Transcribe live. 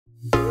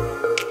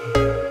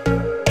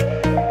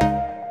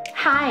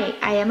Hi,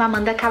 I am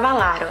Amanda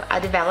Cavallaro, a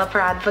developer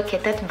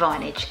advocate at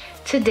Vonage.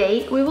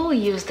 Today, we will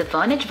use the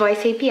Vonage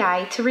Voice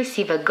API to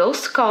receive a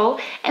ghost call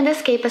and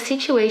escape a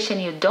situation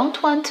you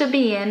don't want to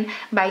be in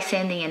by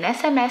sending an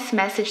SMS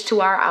message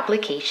to our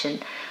application.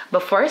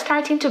 Before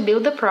starting to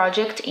build the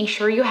project,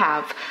 ensure you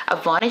have a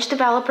Vonage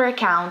developer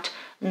account,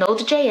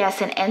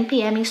 Node.js and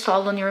NPM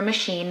installed on your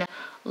machine,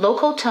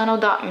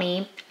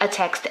 localtunnel.me, a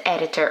text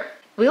editor.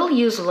 We'll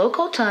use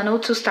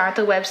localtunnel to start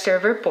a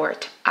Webserver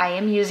port. I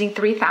am using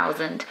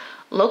 3000.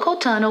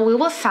 Localtunnel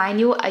will assign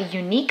you a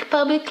unique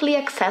publicly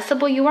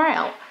accessible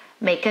URL.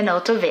 Make a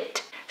note of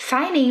it.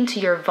 Sign in to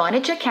your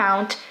Vonage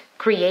account,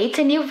 create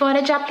a new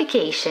Vonage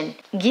application,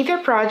 give your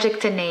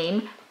project a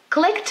name,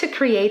 click to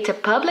create a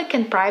public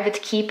and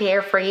private key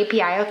pair for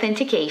API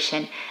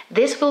authentication.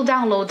 This will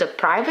download a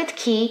private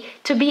key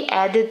to be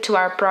added to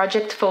our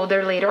project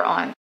folder later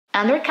on.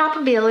 Under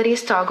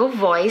Capabilities, toggle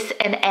Voice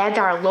and add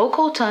our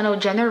localtunnel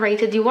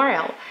generated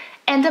URL,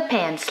 and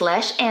append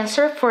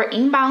 /answer for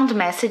inbound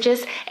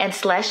messages and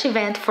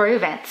 /event for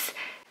events.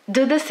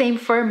 Do the same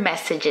for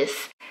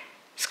messages.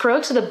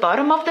 Scroll to the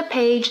bottom of the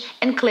page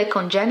and click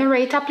on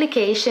Generate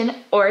Application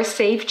or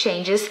Save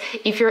Changes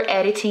if you're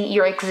editing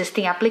your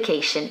existing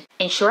application.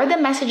 Ensure the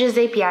Messages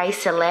API is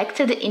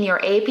selected in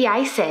your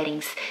API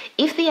settings.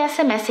 If the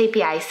SMS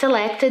API is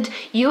selected,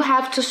 you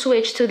have to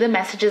switch to the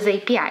Messages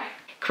API.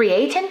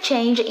 Create and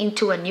change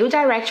into a new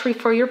directory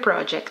for your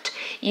project.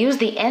 Use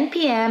the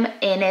npm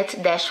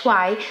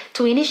init-y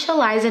to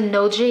initialize a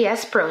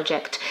Node.js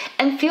project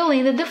and fill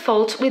in the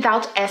defaults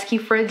without asking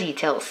for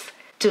details.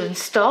 To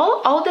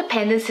install all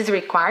dependencies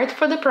required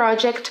for the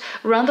project,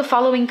 run the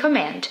following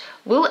command.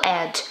 We'll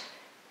add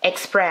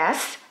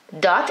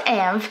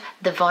express.env,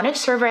 the Vonage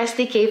Server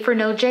SDK for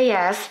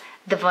Node.js,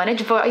 the Vonage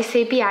Voice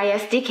API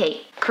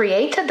SDK.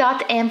 Create a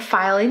 .env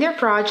file in your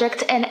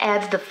project and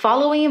add the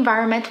following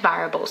environment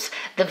variables: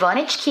 the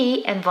Vonage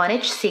key and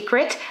Vonage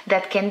secret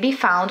that can be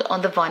found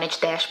on the Vonage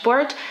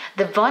dashboard,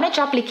 the Vonage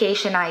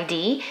application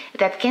ID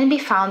that can be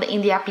found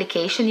in the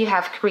application you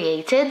have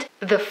created,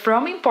 the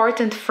from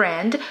important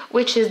friend,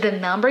 which is the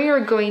number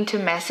you're going to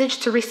message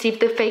to receive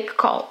the fake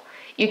call.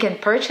 You can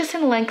purchase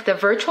and link the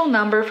virtual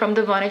number from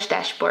the Vonage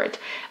dashboard.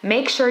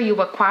 Make sure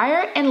you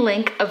acquire and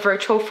link a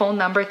virtual phone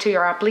number to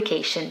your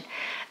application.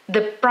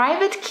 The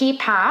private key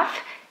path,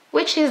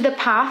 which is the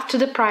path to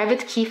the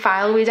private key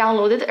file we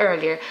downloaded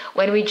earlier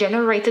when we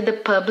generated the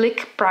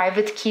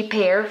public-private key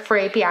pair for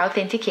API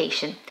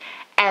authentication.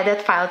 Add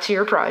that file to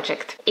your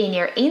project. In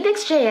your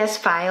index.js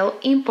file,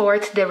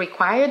 import the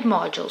required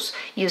modules.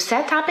 Use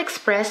Setup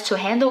Express to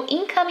handle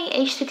incoming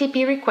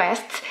HTTP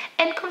requests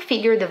and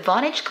configure the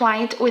Vonage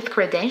client with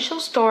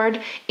credentials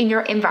stored in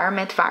your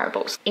environment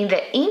variables. In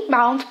the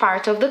inbound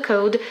part of the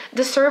code,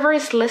 the server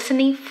is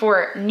listening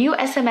for new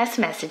SMS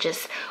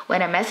messages.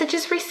 When a message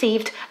is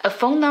received, a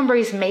phone number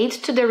is made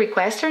to the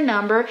requester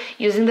number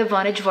using the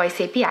Vonage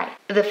Voice API.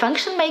 The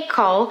function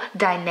makeCall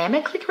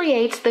dynamically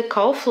creates the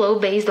call flow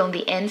based on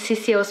the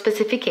NCCO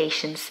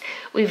specifications.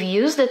 We've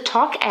used the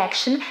talk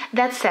action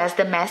that says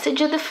the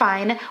message you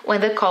define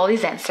when the call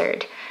is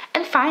answered.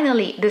 And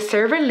finally, the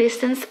server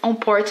listens on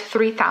port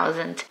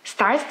 3000.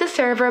 Start the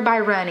server by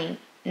running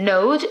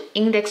node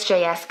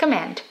index.js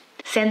command.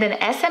 Send an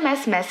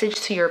SMS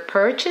message to your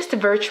purchased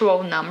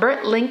virtual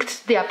number linked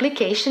to the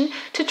application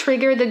to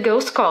trigger the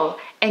ghost call,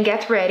 and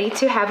get ready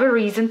to have a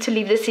reason to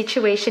leave the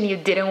situation you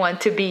didn't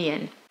want to be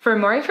in. For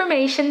more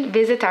information,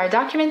 visit our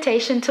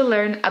documentation to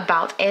learn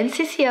about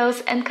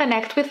NCCOs and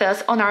connect with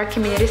us on our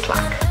community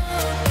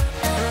Slack.